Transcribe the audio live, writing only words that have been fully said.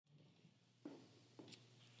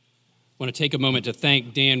I want to take a moment to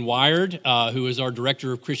thank Dan Wired, who is our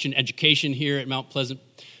Director of Christian Education here at Mount Pleasant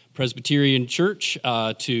Presbyterian Church,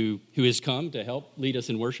 who has come to help lead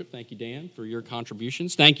us in worship. Thank you, Dan, for your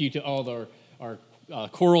contributions. Thank you to all of our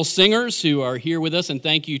choral singers who are here with us, and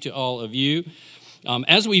thank you to all of you.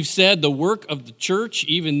 As we've said, the work of the church,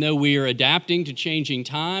 even though we are adapting to changing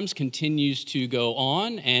times, continues to go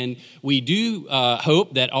on, and we do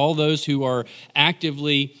hope that all those who are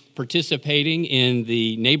actively participating in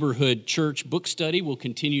the neighborhood church book study will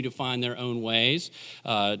continue to find their own ways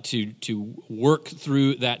to work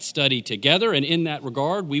through that study together. And in that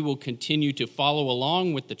regard, we will continue to follow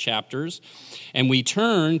along with the chapters. And we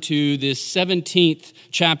turn to this 17th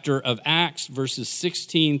chapter of Acts, verses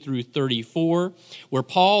 16 through 34, where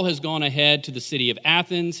Paul has gone ahead to the city of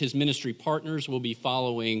Athens. His ministry partners will be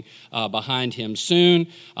following behind him soon.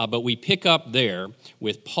 But we pick up there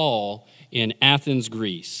with Paul in Athens,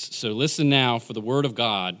 Greece. So listen now for the word of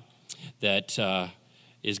God that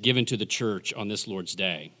is given to the church on this Lord's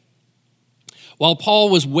Day. While Paul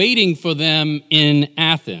was waiting for them in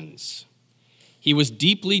Athens, he was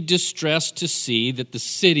deeply distressed to see that the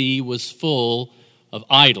city was full of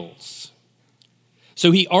idols.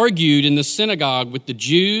 So he argued in the synagogue with the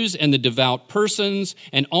Jews and the devout persons,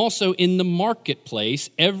 and also in the marketplace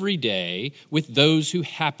every day with those who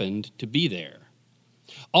happened to be there.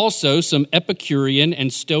 Also, some Epicurean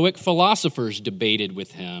and Stoic philosophers debated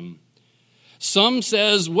with him. Some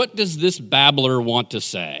says, "What does this babbler want to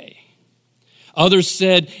say?" Others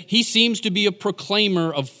said, "He seems to be a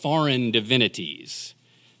proclaimer of foreign divinities."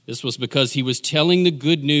 This was because he was telling the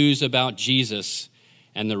good news about Jesus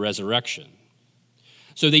and the resurrection.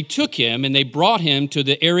 So they took him and they brought him to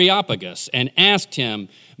the Areopagus and asked him,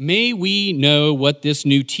 "May we know what this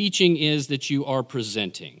new teaching is that you are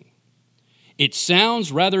presenting? It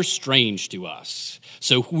sounds rather strange to us,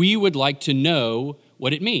 so we would like to know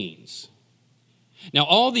what it means." Now,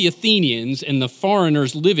 all the Athenians and the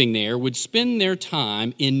foreigners living there would spend their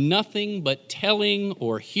time in nothing but telling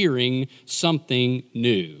or hearing something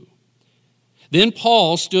new. Then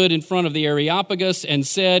Paul stood in front of the Areopagus and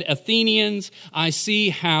said, "Athenians, I see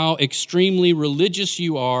how extremely religious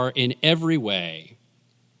you are in every way.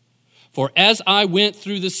 For as I went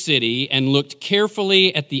through the city and looked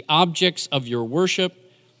carefully at the objects of your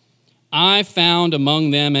worship, I found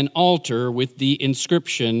among them an altar with the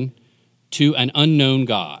inscription, 'To an unknown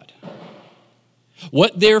God.'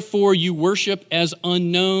 What therefore you worship as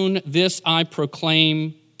unknown, this I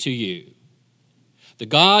proclaim to you. The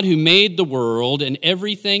God who made the world and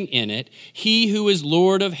everything in it, he who is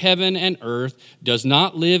Lord of heaven and earth, does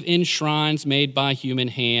not live in shrines made by human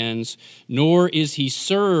hands, nor is he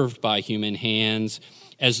served by human hands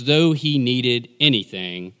as though he needed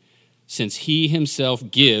anything, since he himself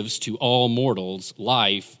gives to all mortals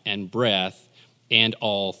life and breath and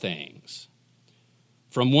all things.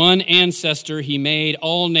 From one ancestor he made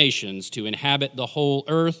all nations to inhabit the whole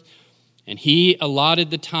earth, and he allotted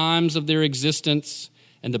the times of their existence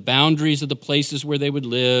and the boundaries of the places where they would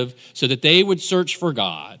live, so that they would search for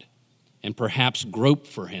God and perhaps grope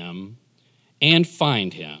for him and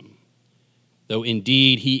find him, though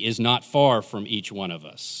indeed he is not far from each one of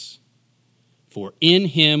us. For in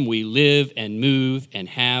him we live and move and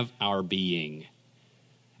have our being.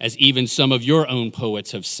 As even some of your own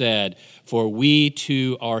poets have said, for we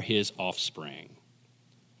too are his offspring.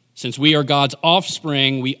 Since we are God's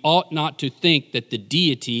offspring, we ought not to think that the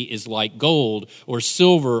deity is like gold or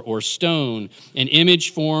silver or stone, an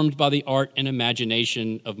image formed by the art and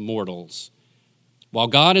imagination of mortals. While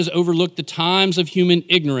God has overlooked the times of human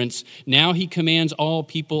ignorance, now he commands all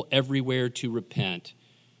people everywhere to repent,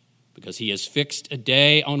 because he has fixed a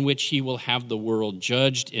day on which he will have the world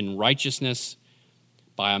judged in righteousness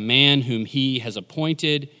by a man whom he has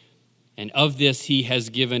appointed, and of this he has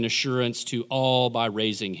given assurance to all by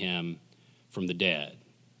raising him from the dead."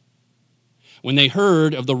 When they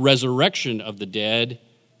heard of the resurrection of the dead,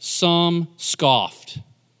 some scoffed,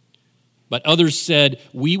 but others said,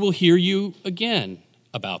 "We will hear you again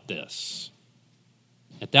about this."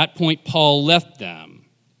 At that point, Paul left them,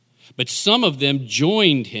 but some of them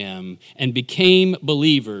joined him and became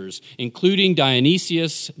believers, including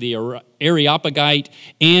Dionysius the Areopagite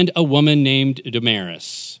and a woman named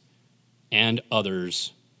Damaris, and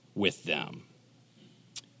others with them.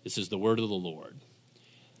 This is the word of the Lord.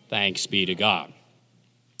 Thanks be to God.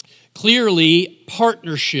 Clearly,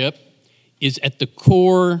 partnership is at the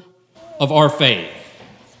core of our faith.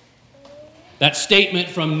 That statement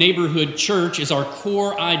from Neighborhood Church is our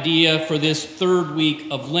core idea for this third week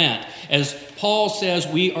of Lent. As Paul says,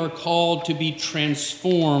 we are called to be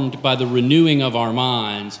transformed by the renewing of our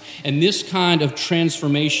minds. And this kind of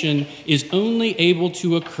transformation is only able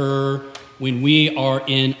to occur when we are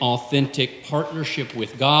in authentic partnership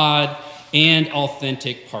with God and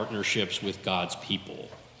authentic partnerships with God's people.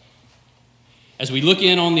 As we look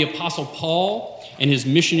in on the Apostle Paul and his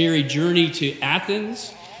missionary journey to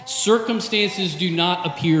Athens, circumstances do not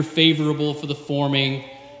appear favorable for the forming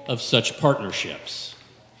of such partnerships.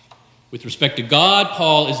 With respect to God,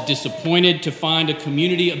 Paul is disappointed to find a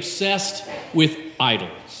community obsessed with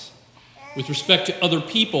idols. With respect to other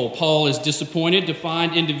people, Paul is disappointed to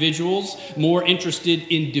find individuals more interested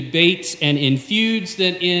in debates and in feuds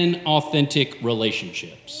than in authentic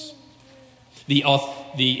relationships.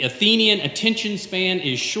 The Athenian attention span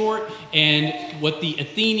is short, and what the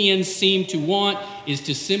Athenians seem to want is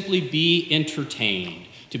to simply be entertained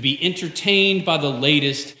by the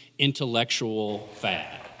latest intellectual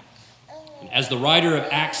fad. And as the writer of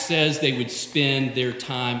Acts says, they would spend their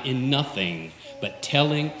time in nothing but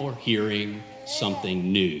telling or hearing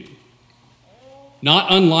something new. Not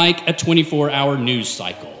unlike a 24-hour news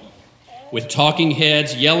cycle, with talking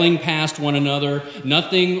heads yelling past one another,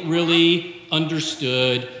 nothing really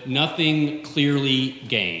understood, nothing clearly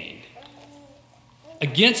gained.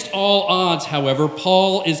 Against all odds, however,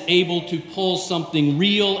 Paul is able to pull something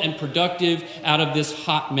real and productive out of this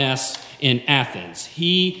hot mess in Athens.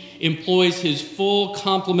 He employs his full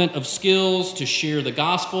complement of skills to share the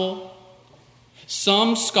gospel.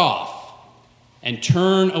 Some scoff and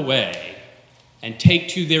turn away and take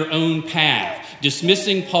to their own path,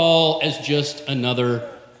 dismissing Paul as just another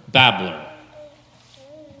babbler.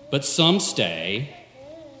 But some stay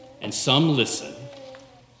and some listen,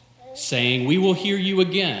 saying, "We will hear you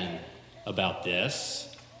again about this."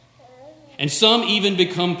 And some even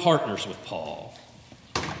become partners with Paul,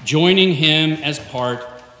 joining him as part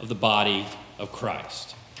of the body of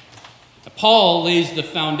Christ. Now, Paul lays the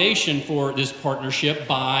foundation for this partnership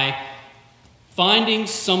by finding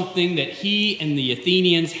something that he and the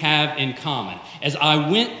Athenians have in common. As I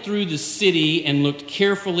went through the city and looked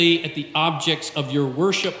carefully at the objects of your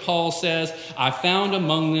worship, Paul says, I found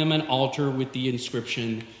among them an altar with the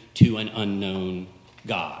inscription, "To an unknown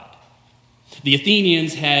God." The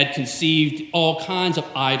Athenians had conceived all kinds of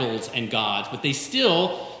idols and gods, but they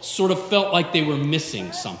still sort of felt like they were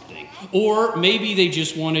missing something. Or maybe they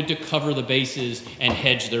just wanted to cover the bases and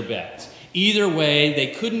hedge their bets. Either way, they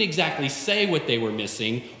couldn't exactly say what they were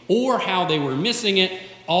missing or how they were missing it.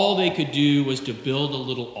 All they could do was to build a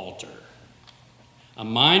little altar, a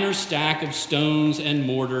minor stack of stones and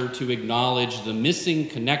mortar to acknowledge the missing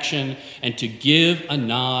connection and to give a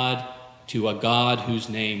nod to a God whose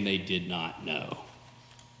name they did not know.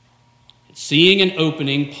 Seeing an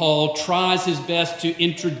opening, Paul tries his best to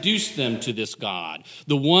introduce them to this God,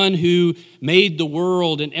 the one who made the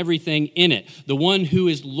world and everything in it, the one who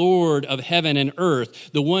is Lord of heaven and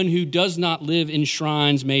earth, the one who does not live in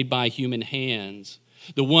shrines made by human hands,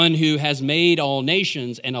 the one who has made all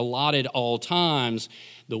nations and allotted all times,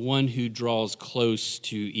 the one who draws close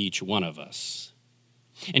to each one of us.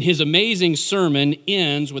 And his amazing sermon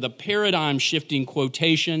ends with a paradigm-shifting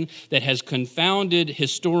quotation that has confounded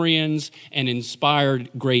historians and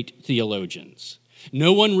inspired great theologians.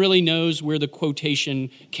 No one really knows where the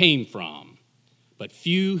quotation came from, but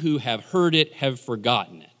few who have heard it have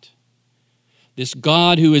forgotten it. This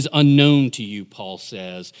God who is unknown to you, Paul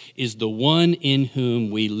says, is the one in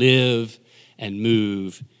whom we live and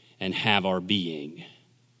move and have our being.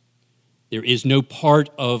 There is no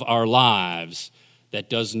part of our lives that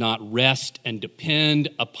does not rest and depend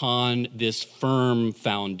upon this firm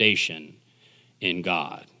foundation in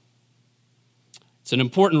God. It's an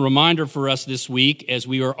important reminder for us this week as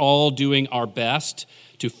we are all doing our best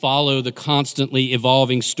to follow the constantly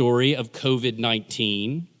evolving story of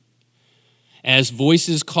COVID-19. As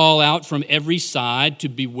voices call out from every side to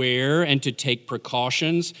beware and to take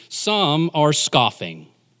precautions, some are scoffing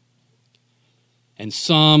and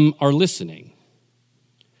some are listening.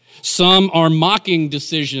 Some are mocking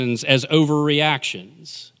decisions as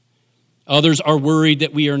overreactions. Others are worried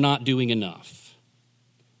that we are not doing enough.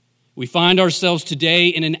 We find ourselves today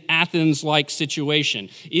in an Athens-like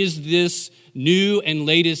situation. Is this new and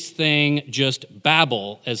latest thing just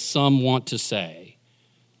babble, as some want to say?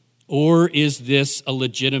 Or is this a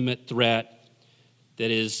legitimate threat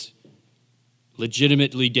that is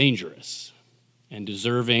legitimately dangerous and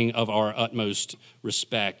deserving of our utmost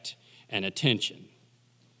respect and attention?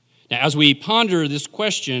 Now, as we ponder this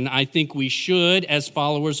question, I think we should, as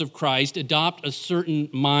followers of Christ, adopt a certain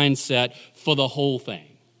mindset for the whole thing.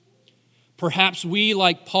 Perhaps we,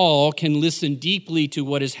 like Paul, can listen deeply to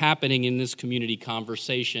what is happening in this community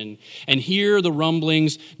conversation and hear the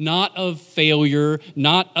rumblings not of failure,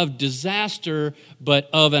 not of disaster, but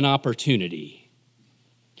of an opportunity.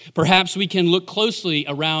 Perhaps we can look closely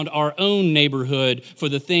around our own neighborhood for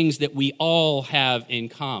the things that we all have in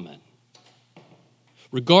common.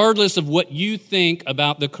 Regardless of what you think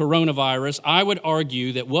about the coronavirus, I would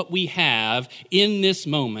argue that what we have in this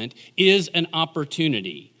moment is an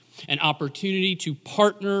opportunity to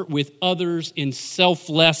partner with others in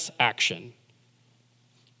selfless action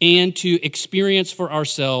and to experience for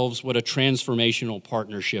ourselves what a transformational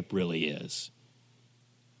partnership really is.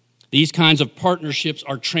 These kinds of partnerships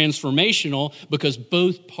are transformational because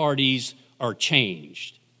both parties are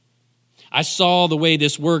changed. I saw the way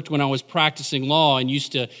this worked when I was practicing law and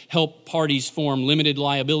used to help parties form limited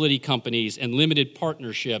liability companies and limited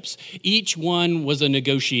partnerships. Each one was a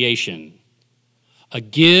negotiation, a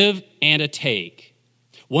give and a take.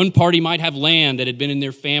 One party might have land that had been in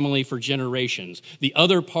their family for generations. The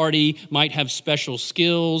other party might have special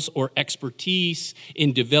skills or expertise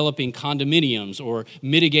in developing condominiums or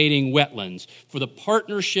mitigating wetlands. For the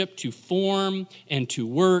partnership to form and to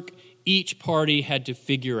work, each party had to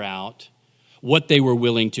figure out what they were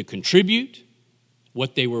willing to contribute,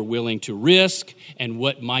 what they were willing to risk, and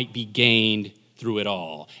what might be gained through it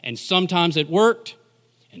all. And sometimes it worked,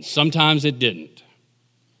 and sometimes it didn't.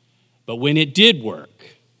 But when it did work,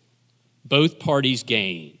 both parties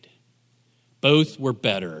gained. Both were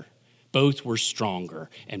better, both were stronger,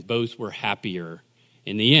 and both were happier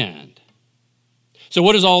in the end. So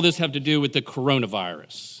what does all this have to do with the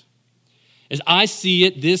coronavirus? As I see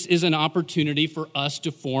it, this is an opportunity for us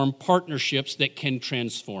to form partnerships that can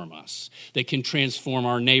transform us, that can transform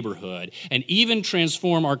our neighborhood, and even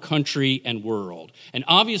transform our country and world. And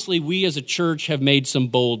obviously, we as a church have made some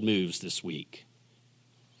bold moves this week.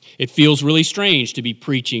 It feels really strange to be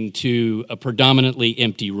preaching to a predominantly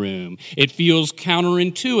empty room. It feels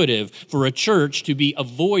counterintuitive for a church to be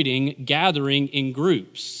avoiding gathering in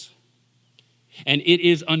groups. And it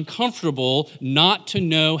is uncomfortable not to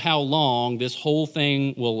know how long this whole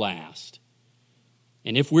thing will last.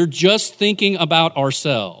 And if we're just thinking about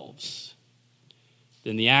ourselves,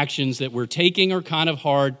 then the actions that we're taking are kind of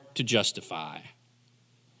hard to justify.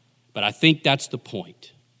 But I think that's the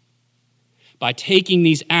point. By taking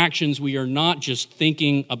these actions, we are not just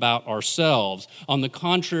thinking about ourselves. On the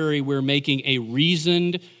contrary, we're making a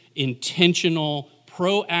reasoned, intentional,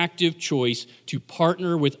 proactive choice to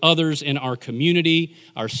partner with others in our community,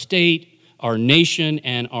 our state, our nation,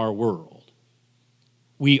 and our world.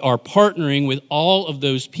 We are partnering with all of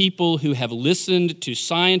those people who have listened to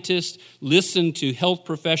scientists, listened to health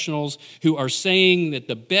professionals, who are saying that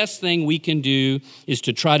the best thing we can do is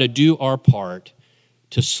to try to do our part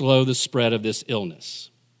to slow the spread of this illness.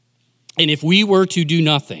 And if we were to do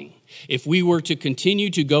nothing, if we were to continue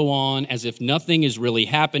to go on as if nothing is really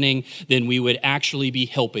happening, then we would actually be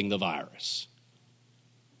helping the virus.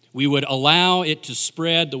 We would allow it to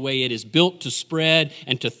spread the way it is built to spread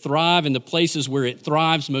and to thrive in the places where it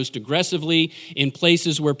thrives most aggressively, in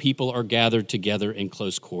places where people are gathered together in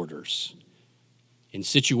close quarters. In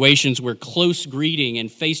situations where close greeting and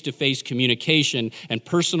face-to-face communication and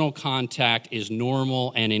personal contact is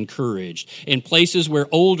normal and encouraged. In places where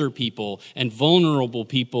older people and vulnerable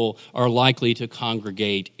people are likely to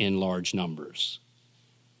congregate in large numbers.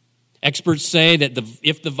 Experts say that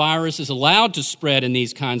if the virus is allowed to spread in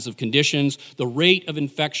these kinds of conditions, the rate of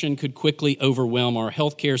infection could quickly overwhelm our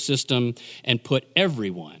healthcare system and put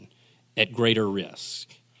everyone at greater risk.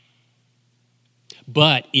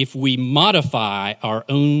 But if we modify our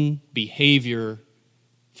own behavior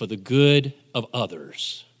for the good of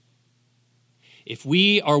others, if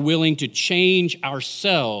we are willing to change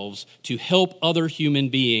ourselves to help other human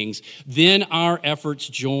beings, then our efforts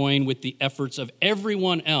join with the efforts of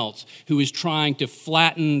everyone else who is trying to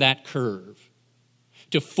flatten that curve,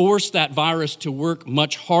 to force that virus to work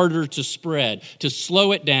much harder to spread, to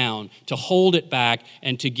slow it down, to hold it back,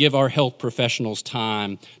 and to give our health professionals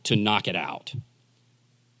time to knock it out.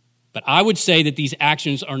 But I would say that these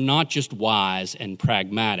actions are not just wise and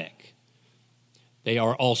pragmatic. They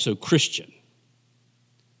are also Christian.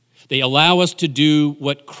 They allow us to do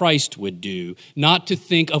what Christ would do, not to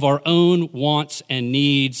think of our own wants and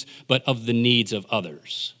needs, but of the needs of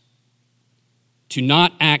others. To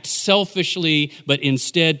not act selfishly, but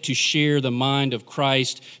instead to share the mind of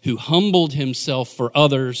Christ, who humbled himself for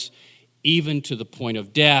others, even to the point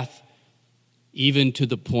of death,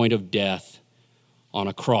 on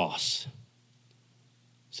a cross,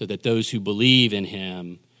 so that those who believe in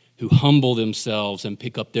him, who humble themselves and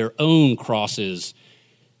pick up their own crosses,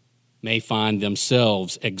 may find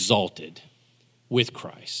themselves exalted with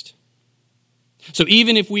Christ. So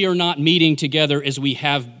even if we are not meeting together as we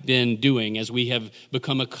have been doing, as we have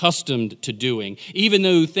become accustomed to doing, even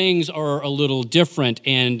though things are a little different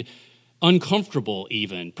and uncomfortable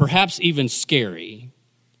even, perhaps even scary,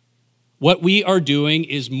 what we are doing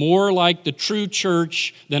is more like the true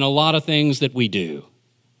church than a lot of things that we do.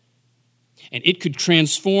 And it could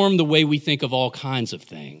transform the way we think of all kinds of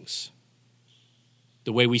things,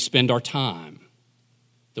 the way we spend our time,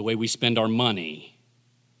 the way we spend our money,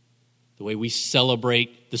 the way we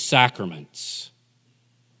celebrate the sacraments,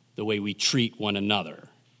 the way we treat one another,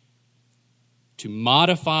 to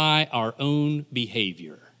modify our own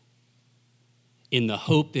behavior in the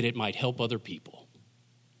hope that it might help other people,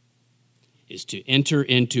 is to enter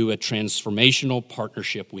into a transformational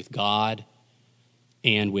partnership with God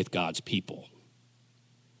and with God's people.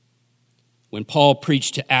 When Paul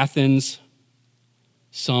preached to Athens,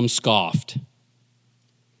 some scoffed,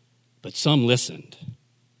 but some listened.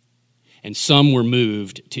 And some were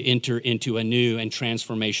moved to enter into a new and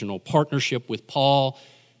transformational partnership with Paul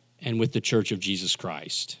and with the Church of Jesus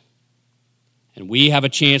Christ. And we have a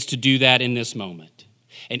chance to do that in this moment.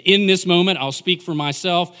 And in this moment, I'll speak for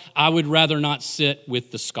myself, I would rather not sit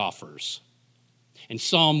with the scoffers. And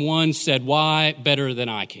Psalm 1 said, "Why? Better than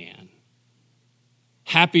I can.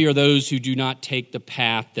 Happy are those who do not take the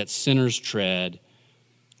path that sinners tread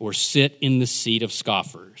or sit in the seat of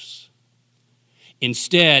scoffers.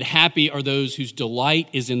 Instead, happy are those whose delight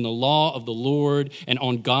is in the law of the Lord, and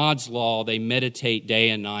on God's law they meditate day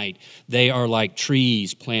and night. They are like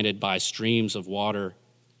trees planted by streams of water,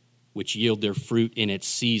 which yield their fruit in its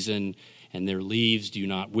season, and their leaves do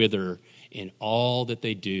not wither. In all that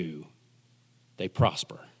they do, they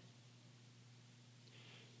prosper."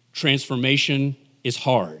 Transformation is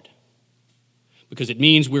hard because it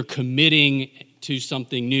means we're committing to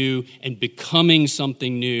something new and becoming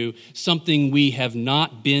something new, something we have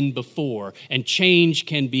not been before. And change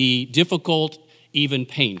can be difficult, even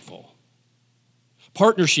painful.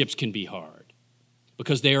 Partnerships can be hard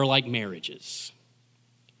because they are like marriages.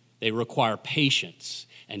 They require patience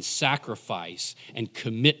and sacrifice and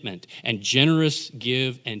commitment and generous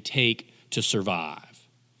give and take to survive.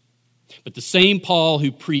 But the same Paul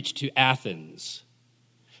who preached to Athens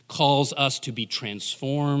calls us to be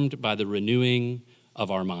transformed by the renewing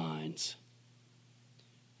of our minds.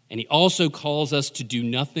 And he also calls us to do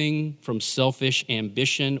nothing from selfish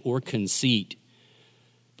ambition or conceit,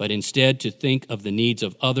 but instead to think of the needs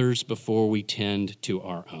of others before we tend to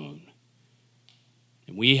our own.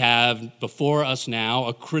 And we have before us now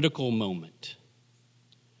a critical moment,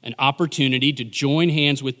 an opportunity to join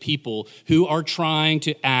hands with people who are trying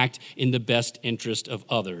to act in the best interest of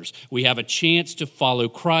others. We have a chance to follow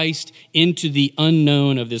Christ into the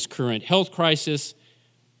unknown of this current health crisis,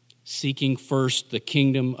 seeking first the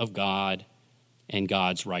kingdom of God and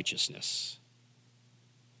God's righteousness.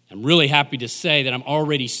 I'm really happy to say that I'm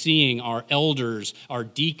already seeing our elders, our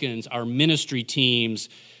deacons, our ministry teams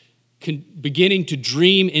beginning to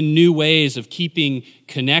dream in new ways of keeping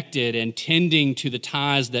connected and tending to the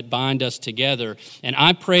ties that bind us together. And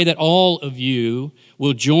I pray that all of you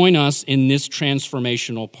will join us in this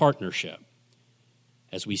transformational partnership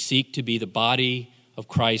as we seek to be the body of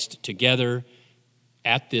Christ together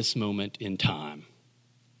at this moment in time.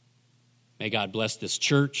 May God bless this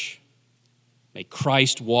church. May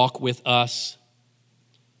Christ walk with us.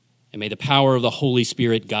 And may the power of the Holy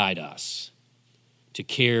Spirit guide us to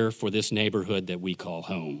care for this neighborhood that we call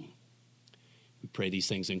home. We pray these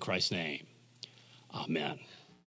things in Christ's name. Amen.